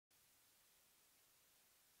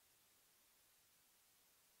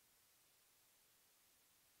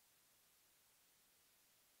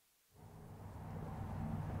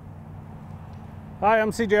Hi,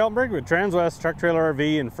 I'm CJ Altenberg with Transwest Truck Trailer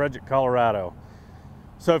RV in Frederick, Colorado.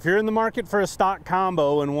 So if you're in the market for a stock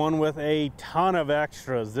combo and one with a ton of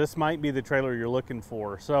extras, this might be the trailer you're looking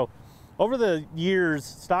for. So over the years,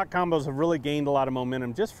 stock combos have really gained a lot of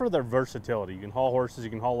momentum just for their versatility. You can haul horses,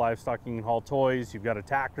 you can haul livestock, you can haul toys, you've got a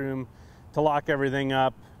tack room to lock everything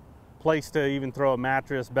up, place to even throw a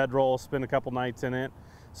mattress, bedroll, spend a couple nights in it.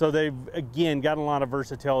 So they've, again, gotten a lot of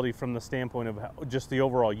versatility from the standpoint of just the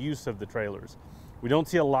overall use of the trailers. We don't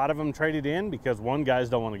see a lot of them traded in because, one, guys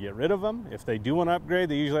don't want to get rid of them. If they do want to upgrade,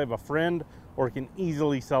 they usually have a friend or can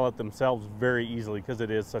easily sell it themselves very easily because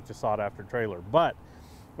it is such a sought-after trailer. But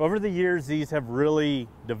over the years, these have really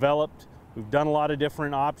developed. We've done a lot of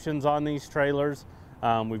different options on these trailers.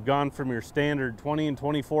 We've gone from your standard 20 and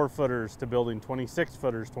 24 footers to building 26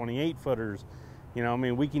 footers, 28 footers. You know, I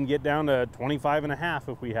mean, we can get down to 25 and a half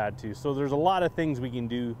if we had to. So there's a lot of things we can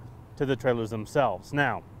do to the trailers themselves.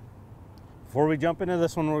 Now, before we jump into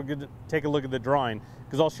this one, we're going to take a look at the drawing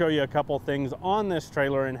because I'll show you a couple things on this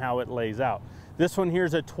trailer and how it lays out. This one here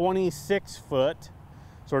is a 26 foot.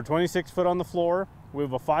 So we're 26 foot on the floor. We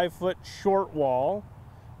have a 5-foot short wall.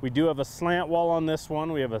 We do have a slant wall on this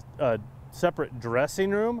one. We have a separate dressing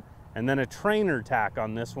room and then a trainer tack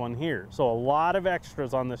on this one here. So a lot of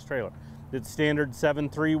extras on this trailer. It's standard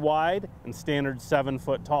 7.3 wide and standard 7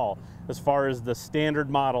 foot tall as far as the standard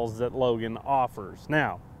models that Logan offers.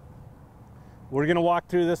 Now, we're going to walk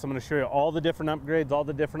through this. I'm going to show you all the different upgrades, all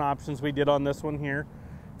the different options we did on this one here.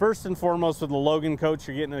 First and foremost, with the Logan coach,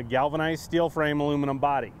 you're getting a galvanized steel frame aluminum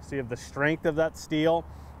body. So you have the strength of that steel.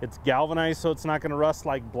 It's galvanized so it's not going to rust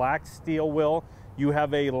like black steel will. You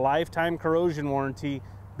have a lifetime corrosion warranty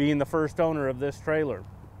being the first owner of this trailer.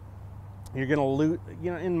 You're going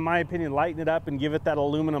to, in my opinion, lighten it up and give it that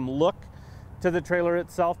aluminum look to the trailer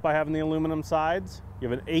itself by having the aluminum sides. You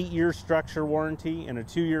have an 8-year structure warranty and a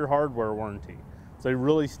 2-year hardware warranty. So they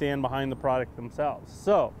really stand behind the product themselves.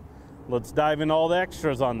 So let's dive into all the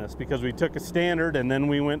extras on this because we took a standard and then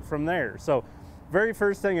we went from there. So very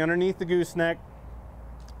first thing, underneath the gooseneck,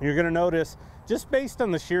 you're going to notice, just based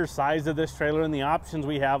on the sheer size of this trailer and the options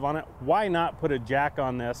we have on it, why not put a jack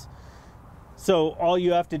on this? So all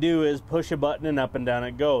you have to do is push a button and up and down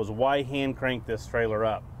it goes. Why hand crank this trailer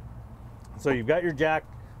up? So you've got your jack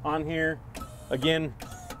on here. Again,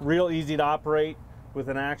 real easy to operate with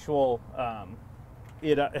an actual,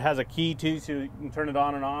 it has a key too, so you can turn it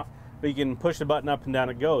on and off, but you can push the button up and down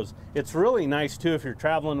it goes. It's really nice too if you're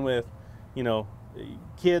traveling with,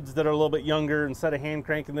 kids that are a little bit younger. Instead of hand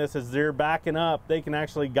cranking this, as they're backing up, they can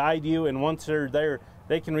actually guide you, and once they're there,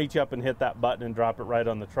 they can reach up and hit that button and drop it right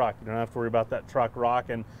on the truck. You don't have to worry about that truck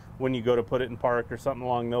rocking when you go to put it in park or something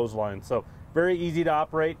along those lines. So very easy to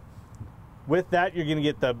operate. With that, you're going to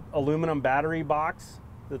get the aluminum battery box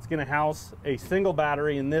that's going to house a single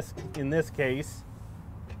battery. In this case,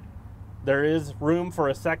 there is room for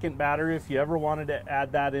a second battery if you ever wanted to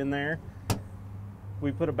add that in there.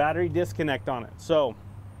 We put a battery disconnect on it. So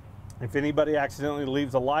if anybody accidentally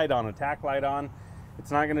leaves a light on, a tack light on, it's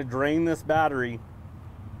not going to drain this battery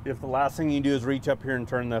if the last thing you do is reach up here and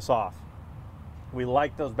turn this off. We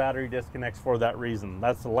like those battery disconnects for that reason.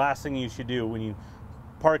 That's the last thing you should do when you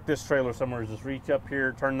park this trailer somewhere, is just reach up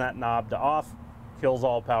here, turn that knob to off, kills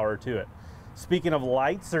all power to it. Speaking of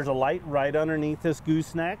lights, there's a light right underneath this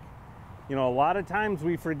gooseneck. A lot of times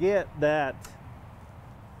we forget that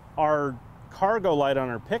our cargo light on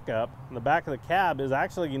our pickup in the back of the cab is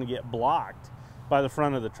actually going to get blocked by the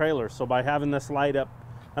front of the trailer. So by having this light up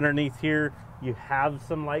underneath here, you have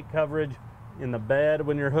some light coverage in the bed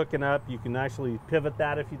when you're hooking up. You can actually pivot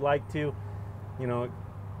that if you'd like to,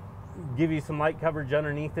 give you some light coverage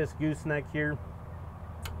underneath this gooseneck here.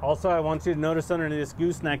 Also, I want you to notice underneath this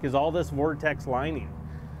gooseneck is all this vortex lining.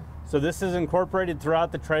 So this is incorporated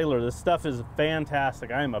throughout the trailer. This stuff is fantastic.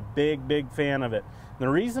 I am a big fan of it. And the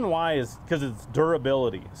reason why is because it's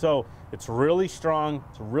durability. So it's really strong,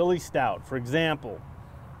 it's really stout. For example,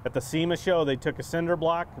 at the SEMA show, they took a cinder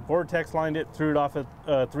block, vortex lined it, threw it off a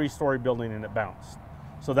 3-story building, and it bounced.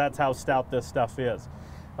 So that's how stout this stuff is.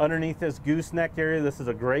 Underneath this gooseneck area, this is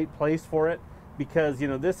a great place for it because,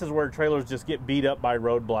 this is where trailers just get beat up by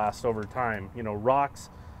road blasts over time. Rocks,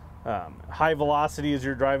 high velocity as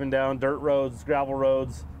you're driving down dirt roads, gravel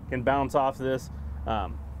roads can bounce off this.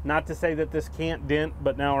 Not to say that this can't dent,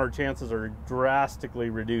 but now our chances are drastically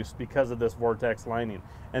reduced because of this vortex lining.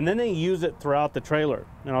 And then they use it throughout the trailer.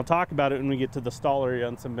 And I'll talk about it when we get to the stall area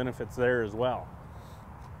and some benefits there as well.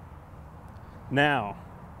 Now,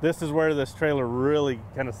 this is where this trailer really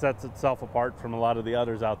kind of sets itself apart from a lot of the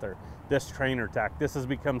others out there. This trainer tack. This has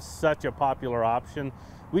become such a popular option.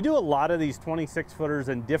 We do a lot of these 26 footers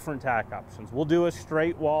and different tack options. We'll do a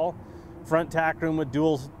straight wall. front tack room with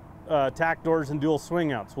dual tack doors and dual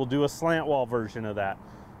swing outs. We'll do a slant wall version of that.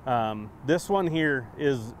 This one here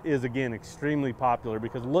is again extremely popular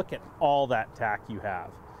because look at all that tack you have.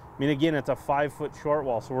 I mean, again, it's a 5-foot short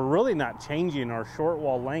wall, so we're really not changing our short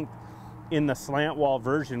wall length in the slant wall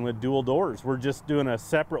version with dual doors. We're just doing a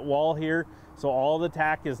separate wall here, so all the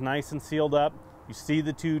tack is nice and sealed up. You see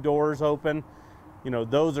the 2 doors open. You know,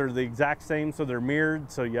 those are the exact same, so they're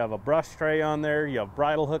mirrored. So you have a brush tray on there, you have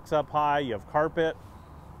bridle hooks up high, you have carpet.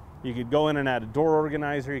 You could go in and add a door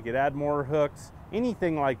organizer, you could add more hooks,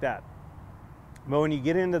 anything like that. But when you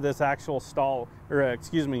get into this actual stall, or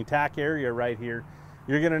excuse me, tack area right here,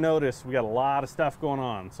 you're gonna notice we got a lot of stuff going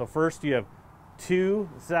on. So first you have 2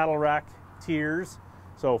 saddle rack tiers,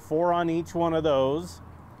 so 4 on each one of those.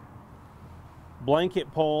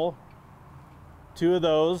 Blanket pole, 2 of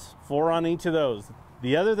those, 4 on each of those.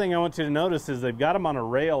 The other thing I want you to notice is they've got them on a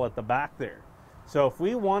rail at the back there. So if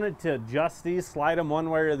we wanted to adjust these, slide them one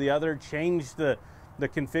way or the other, change the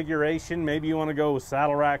configuration, maybe you want to go with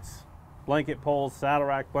saddle racks, blanket poles, saddle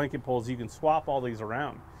rack, blanket poles, you can swap all these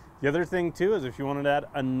around. The other thing too is if you wanted to add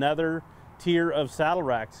another tier of saddle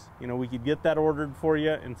racks, you know, we could get that ordered for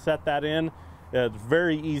you and set that in. It's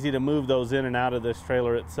very easy to move those in and out of this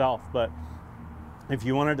trailer itself, but if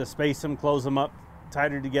you wanted to space them, close them up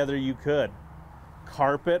tighter together, you could.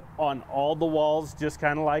 Carpet on all the walls, just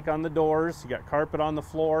kind of like on the doors. You got carpet on the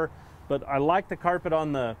floor, but I like the carpet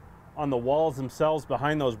on the walls themselves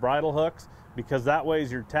behind those bridle hooks, because that way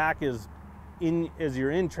as your tack is in, as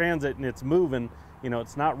you're in transit and it's moving, you know,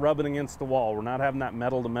 it's not rubbing against the wall. We're not having that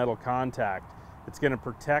metal to metal contact. It's going to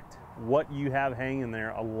protect what you have hanging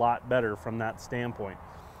there a lot better from that standpoint.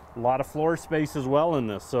 A lot of floor space as well in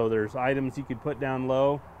this, so there's items you could put down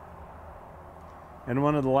low. And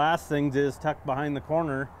one of the last things is tucked behind the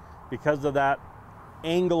corner, because of that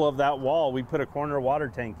angle of that wall, we put a corner water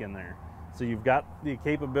tank in there. So you've got the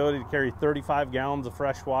capability to carry 35 gallons of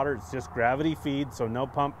fresh water. It's just gravity feed, so no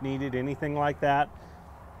pump needed, anything like that.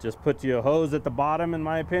 Just put you a hose at the bottom, in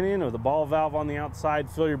my opinion, or the ball valve on the outside.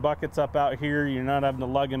 Fill your buckets up out here. You're not having to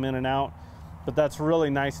lug them in and out. But that's really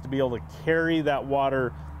nice to be able to carry that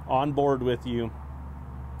water on board with you,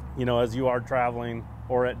 you know, as you are traveling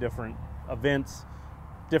or at different events,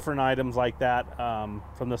 different items like that,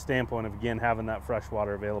 from the standpoint of, again, having that fresh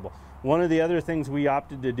water available. One of the other things we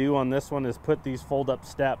opted to do on this one is put these fold-up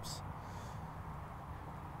steps.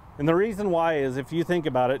 And the reason why is, if you think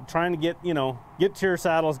about it, trying to get, you know, get to your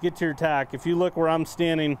saddles, get to your tack. If you look where I'm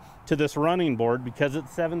standing to this running board, because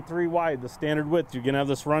it's 7.3 wide, the standard width, you're gonna have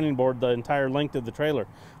this running board the entire length of the trailer.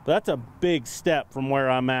 But that's a big step from where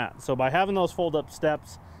I'm at. So by having those fold-up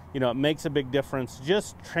steps, you know, it makes a big difference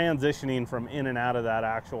just transitioning from in and out of that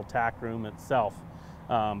actual tack room itself,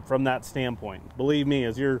 from that standpoint. Believe me,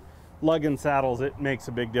 as you're lugging saddles, it makes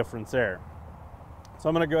a big difference there. So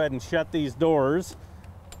I'm gonna go ahead and shut these doors,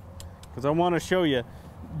 because I want to show you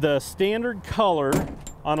the standard color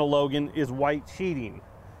on a Logan is white sheeting.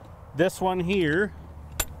 This one here,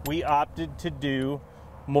 we opted to do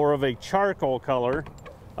more of a charcoal color.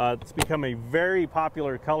 It's become a very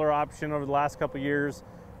popular color option over the last couple of years.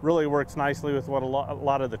 Really works nicely with what a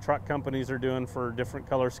lot of the truck companies are doing for different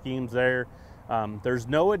color schemes there. There's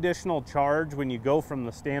no additional charge when you go from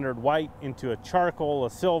the standard white into a charcoal, a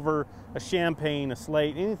silver, a champagne, a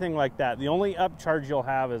slate, anything like that. The only upcharge you'll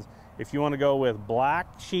have is if you want to go with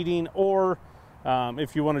black sheeting, or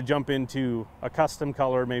if you want to jump into a custom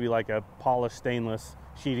color, maybe like a polished stainless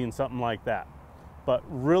sheeting, something like that. But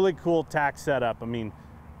really cool tack setup. I mean,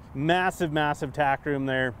 massive, massive tack room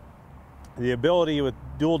there. The ability with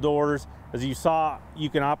dual doors, as you saw, you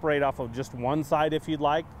can operate off of just one side if you'd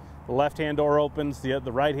like. The left-hand door opens, the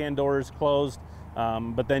right-hand door is closed,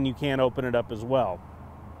 but then you can open it up as well.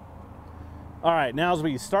 All right, now as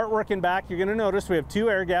we start working back, you're gonna notice we have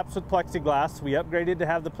 2 air gaps with plexiglass. We upgraded to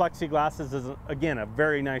have the plexiglass. This is, again, a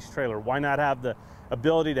very nice trailer. Why not have the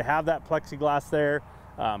ability to have that plexiglass there?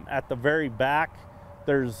 At the very back,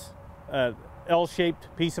 there's a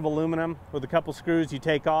L-shaped piece of aluminum with a couple screws you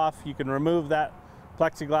take off. You can remove that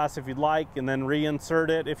plexiglass if you'd like, and then reinsert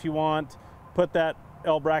it if you want. Put that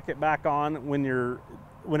L bracket back on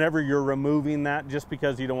whenever you're removing that, just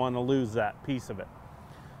because you don't want to lose that piece of it.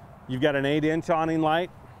 You've got an 8-inch awning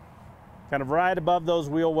light, kind of right above those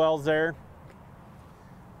wheel wells there.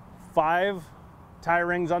 5 tie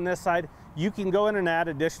rings on this side. You can go in and add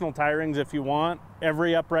additional tie rings if you want.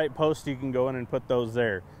 Every upright post, you can go in and put those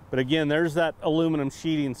there. But again, there's that aluminum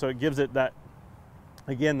sheeting, so it gives it that,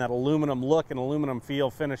 again, that aluminum look and aluminum feel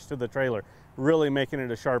finish to the trailer, really making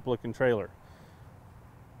it a sharp looking trailer.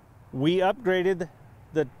 We upgraded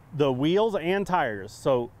the wheels and tires,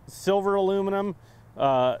 so silver aluminum,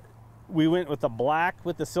 we went with the black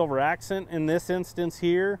with the silver accent in this instance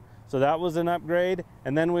here. So that was an upgrade.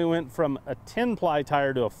 And then we went from a 10-ply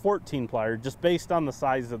tire to a 14-ply, just based on the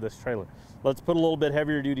size of this trailer. Let's put a little bit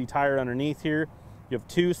heavier duty tire underneath here. You have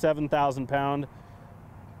two 7,000-pound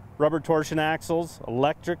rubber torsion axles,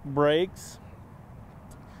 electric brakes.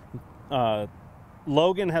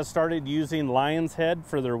 Logan has started using Lion's Head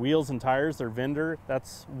for their wheels and tires, their vendor.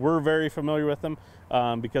 We're very familiar with them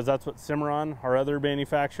because that's what Cimarron, our other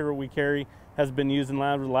manufacturer we carry, has been using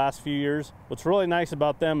over the last few years. What's really nice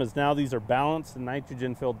about them is now these are balanced and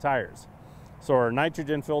nitrogen-filled tires. So our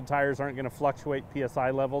nitrogen-filled tires aren't going to fluctuate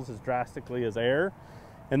PSI levels as drastically as air,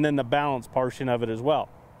 and then the balance portion of it as well.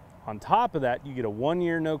 On top of that, you get a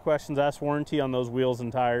 1-year no questions asked warranty on those wheels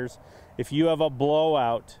and tires. If you have a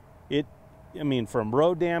blowout, from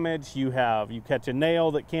road damage, you catch a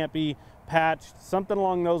nail that can't be patched, something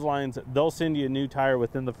along those lines, they'll send you a new tire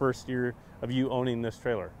within the first year of you owning this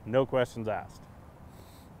trailer. No questions asked.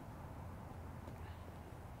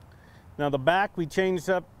 Now the back, we changed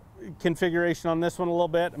up configuration on this one a little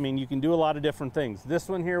bit. You can do a lot of different things. This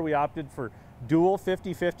one here, we opted for dual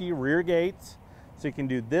 50/50 rear gates. So you can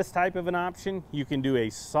do this type of an option. You can do a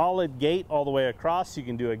solid gate all the way across. You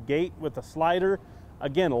can do a gate with a slider.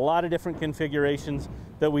 Again, a lot of different configurations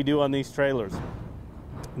that we do on these trailers.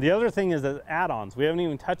 The other thing is the add-ons. We haven't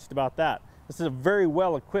even touched about that. This is a very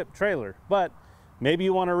well-equipped trailer, but maybe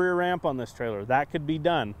you want a rear ramp on this trailer. That could be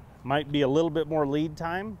done. Might be a little bit more lead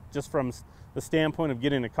time, just from the standpoint of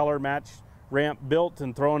getting a color match ramp built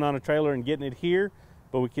and throwing on a trailer and getting it here,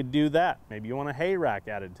 but we could do that. Maybe you want a hay rack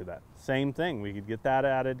added to that. Same thing, we could get that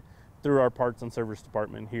added through our parts and service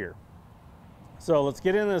department here. So let's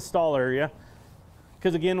get into the stall area,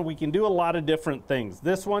 because again, we can do a lot of different things.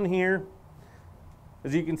 This one here,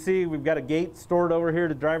 as you can see, we've got a gate stored over here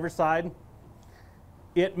to the driver's side.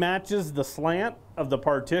 It matches the slant of the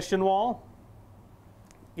partition wall.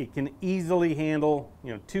 It can easily handle,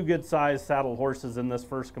 2 good sized saddle horses in this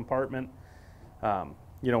first compartment.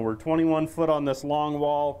 We're 21 foot on this long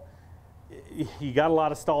wall. You got a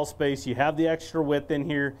lot of stall space. You have the extra width in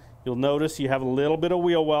here. You'll notice you have a little bit of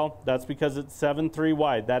wheel well. That's because it's 7.3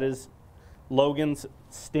 wide. That is Logan's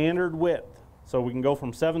standard width. So we can go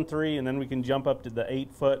from 7.3 and then we can jump up to the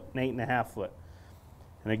 8 foot and 8.5 foot.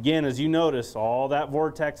 And again, as you notice, all that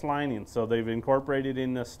vortex lining, so they've incorporated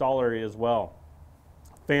in the stall area as well.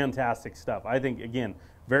 Fantastic stuff. I think, again,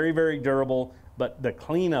 very, very durable, but the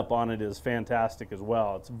cleanup on it is fantastic as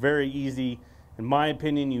well. It's very easy. In my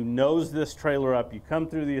opinion, you nose this trailer up. You come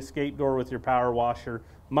through the escape door with your power washer,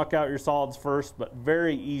 muck out your solids first, but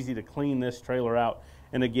very easy to clean this trailer out.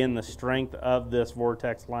 And again, the strength of this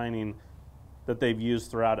vortex lining that they've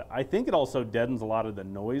used throughout it. I think it also deadens a lot of the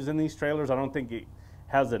noise in these trailers. I don't think it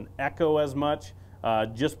has an echo as much,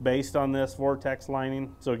 just based on this vortex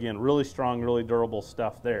lining. So again, really strong, really durable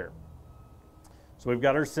stuff there. So we've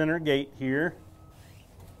got our center gate here.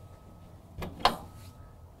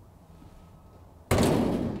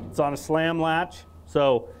 It's on a slam latch.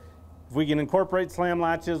 So if we can incorporate slam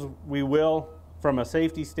latches, we will. From a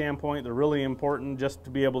safety standpoint, they're really important just to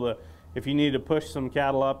be able to, if you need to push some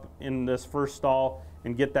cattle up in this first stall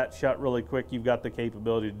and get that shut really quick, you've got the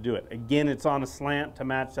capability to do it. Again, it's on a slant to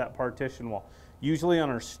match that partition wall. Usually on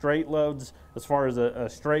our straight loads, as far as a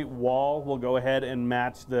straight wall, we'll go ahead and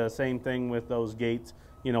match the same thing with those gates.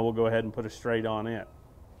 We'll go ahead and put a straight on it.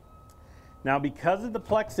 Now, because of the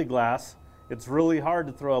plexiglass, it's really hard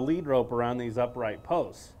to throw a lead rope around these upright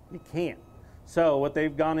posts. You can't. So what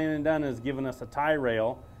they've gone in and done is given us a tie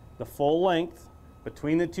rail, the full length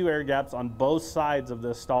between the 2 air gaps on both sides of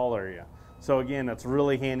this stall area. So again, it's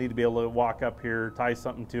really handy to be able to walk up here, tie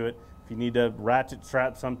something to it. If you need to ratchet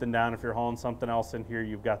strap something down, if you're hauling something else in here,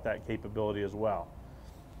 you've got that capability as well.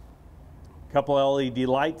 A couple LED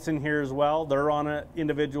lights in here as well. They're on an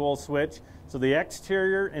individual switch. So the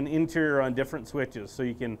exterior and interior are on different switches. So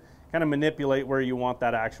you can kind of manipulate where you want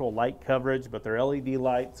that actual light coverage, but they're LED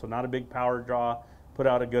lights, so not a big power draw. Put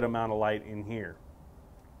out a good amount of light in here.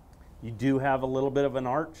 You do have a little bit of an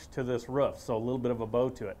arch to this roof, so a little bit of a bow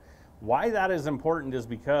to it. Why that is important is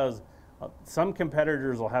because some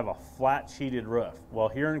competitors will have a flat sheeted roof. Well,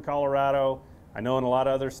 here in Colorado, I know in a lot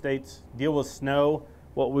of other states, deal with snow.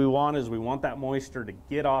 What we want is we want that moisture to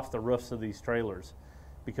get off the roofs of these trailers.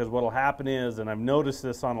 Because what will happen is, and I've noticed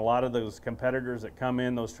this on a lot of those competitors that come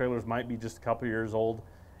in, those trailers might be just a couple years old,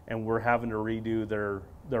 and we're having to redo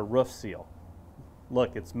their roof seal.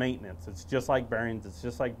 Look, it's maintenance. It's just like bearings. It's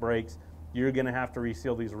just like brakes. You're going to have to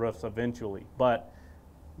reseal these roofs eventually. But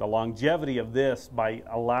the longevity of this, by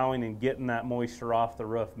allowing and getting that moisture off the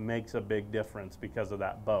roof, makes a big difference because of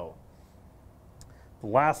that bow. The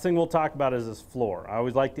last thing we'll talk about is this floor. I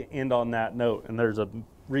always like to end on that note, and there's a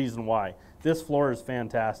reason why. This floor is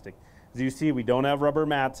fantastic. As you see, we don't have rubber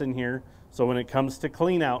mats in here, so when it comes to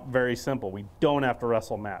clean out, very simple. We don't have to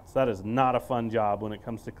wrestle mats. That is not a fun job when it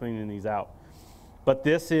comes to cleaning these out. But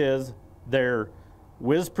this is their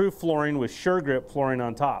whiz-proof flooring with sure grip flooring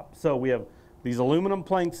on top. So we have these aluminum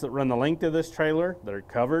planks that run the length of this trailer that are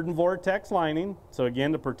covered in Vortex lining. So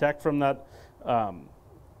again, to protect from that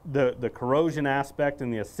the corrosion aspect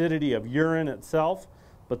and the acidity of urine itself.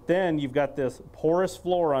 But then you've got this porous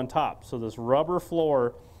floor on top. So this rubber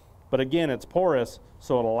floor, but again, it's porous,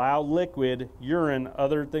 so it'll allow liquid, urine,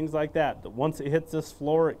 other things like that. Once it hits this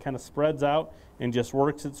floor, it kind of spreads out and just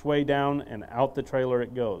works its way down, and out the trailer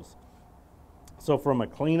it goes. So from a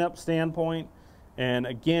cleanup standpoint, and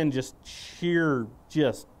again, just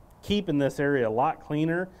keeping this area a lot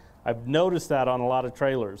cleaner. I've noticed that on a lot of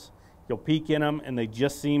trailers. You'll peek in them and they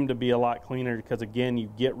just seem to be a lot cleaner because again,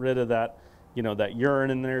 you get rid of that, that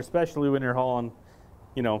urine in there, especially when you're hauling,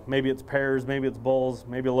 maybe it's pairs, maybe it's bulls,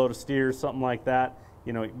 maybe a load of steers, something like that.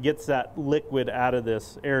 It gets that liquid out of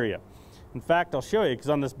this area. In fact, I'll show you, because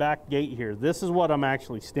on this back gate here, this is what I'm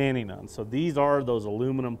actually standing on. So these are those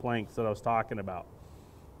aluminum planks that I was talking about.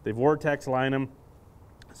 They Vortex line them.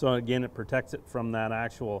 So again, it protects it from that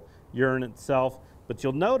actual urine itself. But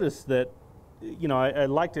you'll notice that, I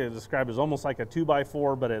like to describe it as almost like a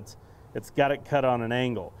 2x4, but it's got it cut on an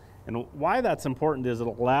angle. And why that's important is it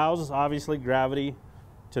allows, obviously, gravity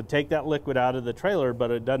to take that liquid out of the trailer, but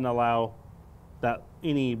it doesn't allow that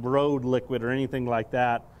any road liquid or anything like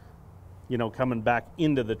that, coming back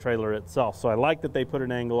into the trailer itself. So I like that they put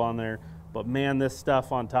an angle on there, but man, this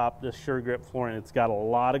stuff on top, this sure grip flooring, it's got a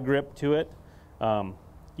lot of grip to it.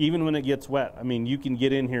 Even when it gets wet, I mean, you can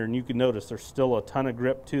get in here and you can notice there's still a ton of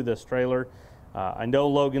grip to this trailer. I know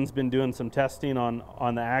Logan's been doing some testing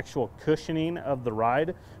on the actual cushioning of the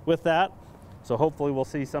ride with that. So hopefully we'll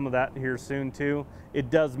see some of that here soon too. It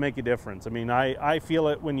does make a difference. I mean, I feel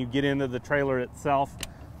it when you get into the trailer itself,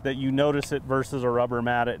 that you notice it versus a rubber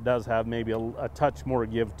mat. It does have maybe a touch more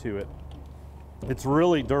give to it. It's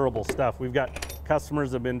really durable stuff. We've got customers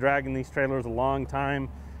that have been dragging these trailers a long time.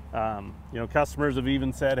 Customers have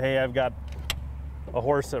even said, hey, I've got a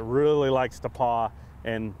horse that really likes to paw,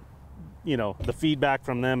 and the feedback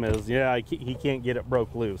from them is, yeah, he can't get it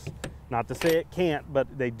broke loose. Not to say it can't,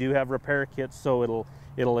 but they do have repair kits, so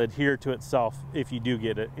it'll adhere to itself if you do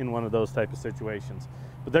get it in one of those type of situations.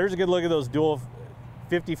 But there's a good look at those dual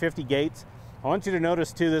 50/50 gates. I want you to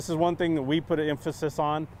notice too, this is one thing that we put an emphasis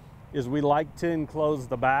on, is we like to enclose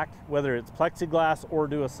the back, whether it's plexiglass or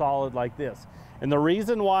do a solid like this. And the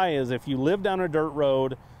reason why is if you live down a dirt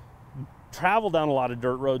road, travel down a lot of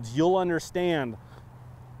dirt roads, you'll understand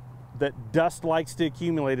that dust likes to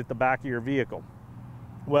accumulate at the back of your vehicle.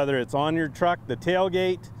 Whether it's on your truck, the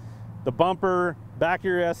tailgate, the bumper, back of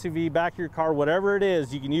your SUV, back of your car, whatever it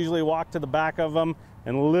is, you can usually walk to the back of them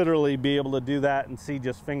and literally be able to do that and see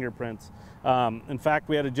just fingerprints. In fact,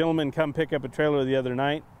 we had a gentleman come pick up a trailer the other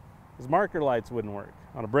night. His marker lights wouldn't work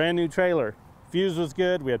on a brand new trailer. Fuse was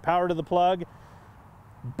good, we had power to the plug,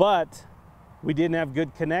 but we didn't have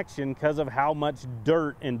good connection because of how much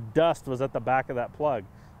dirt and dust was at the back of that plug.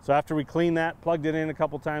 So after we cleaned that, plugged it in a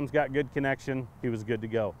couple times, got good connection, he was good to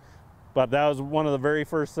go. But that was one of the very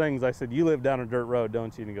first things I said, you live down a dirt road,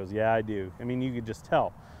 don't you? And he goes, yeah, I do. I mean, you could just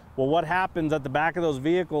tell. Well, what happens at the back of those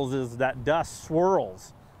vehicles is that dust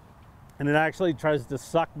swirls and it actually tries to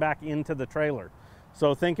suck back into the trailer.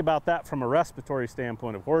 So think about that from a respiratory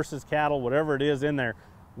standpoint of horses, cattle, whatever it is in there.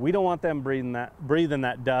 We don't want them breathing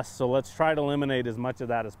that dust, so let's try to eliminate as much of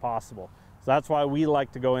that as possible. So that's why we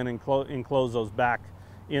like to go in and enclose those back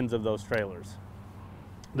ends of those trailers.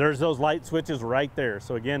 There's those light switches right there.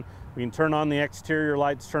 So again, we can turn on the exterior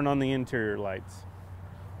lights, turn on the interior lights.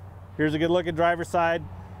 Here's a good look at driver's side.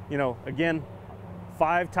 Again,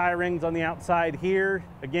 5 tie rings on the outside here.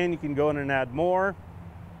 Again, you can go in and add more.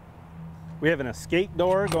 We have an escape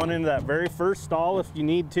door going into that very first stall if you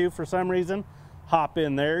need to for some reason. Hop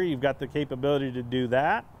in there, you've got the capability to do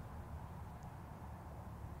that.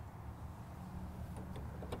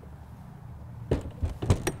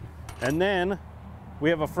 And then we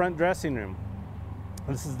have a front dressing room.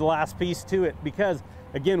 This is the last piece to it because,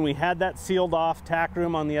 again, we had that sealed off tack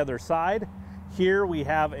room on the other side. Here we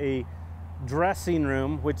have a dressing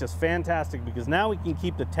room, which is fantastic because now we can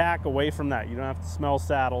keep the tack away from that. You don't have to smell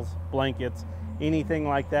saddles, blankets, anything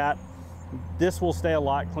like that. This will stay a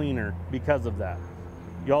lot cleaner because of that.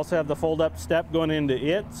 You also have the fold-up step going into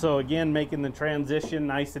it, so again, making the transition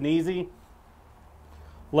nice and easy.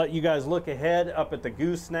 Let you guys look ahead up at the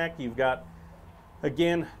gooseneck. You've got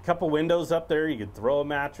Again, a couple windows up there. You could throw a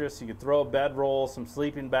mattress, you could throw a bedroll, some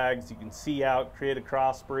sleeping bags. You can see out, create a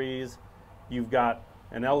cross breeze. You've got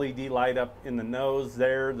an LED light up in the nose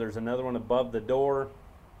there. There's another one above the door.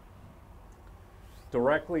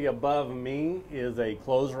 Directly above me is a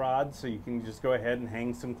clothes rod, so you can just go ahead and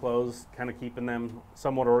hang some clothes, kind of keeping them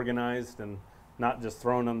somewhat organized and not just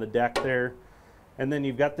thrown on the deck there. And then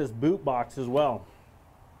you've got this boot box as well.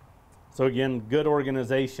 So again, good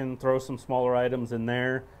organization, throw some smaller items in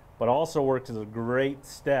there, but also works as a great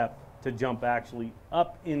step to jump actually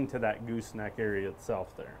up into that gooseneck area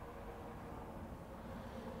itself there.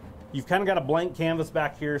 You've kind of got a blank canvas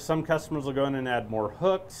back here. Some customers will go in and add more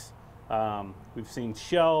hooks. We've seen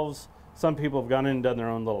shelves. Some people have gone in and done their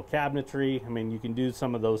own little cabinetry. I mean, you can do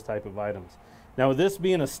some of those type of items. Now, with this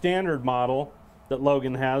being a standard model that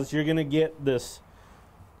Logan has, you're going to get this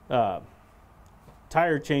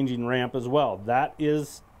tire changing ramp as well. That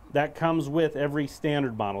comes with every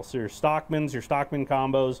standard model. So your Stockman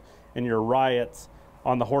combos, and your Riots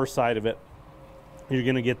on the horse side of it, you're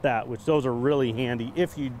going to get that, which those are really handy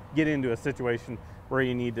if you get into a situation where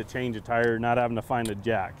you need to change a tire, not having to find a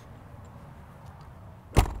jack.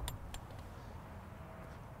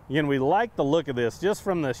 Again, we like the look of this just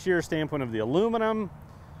from the sheer standpoint of the aluminum,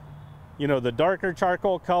 you know, the darker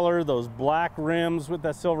charcoal color, those black rims with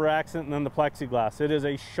that silver accent, and then the plexiglass. It is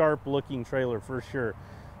a sharp looking trailer for sure.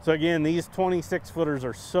 So again, these 26 footers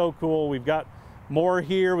are so cool. We've got more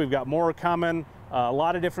here, we've got more coming, a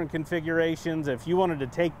lot of different configurations. If you wanted to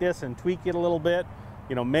take this and tweak it a little bit,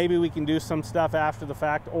 you know, maybe we can do some stuff after the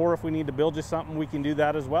fact, or if we need to build you something, we can do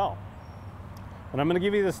that as well. And I'm going to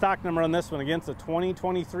give you the stock number on this one. Again, it's a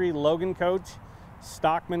 2023 Logan Coach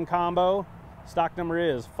Stockman combo. Stock number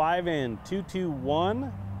is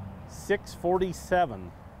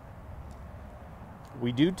 5N221647.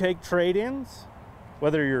 We do take trade-ins.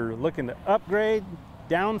 Whether you're looking to upgrade,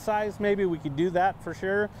 downsize, maybe we could do that for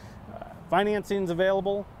sure. Financing's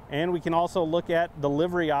available, and we can also look at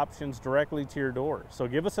delivery options directly to your door. So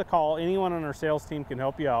give us a call. Anyone on our sales team can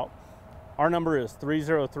help you out. Our number is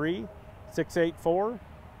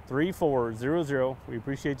 303-684-3400. We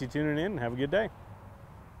appreciate you tuning in, and have a good day.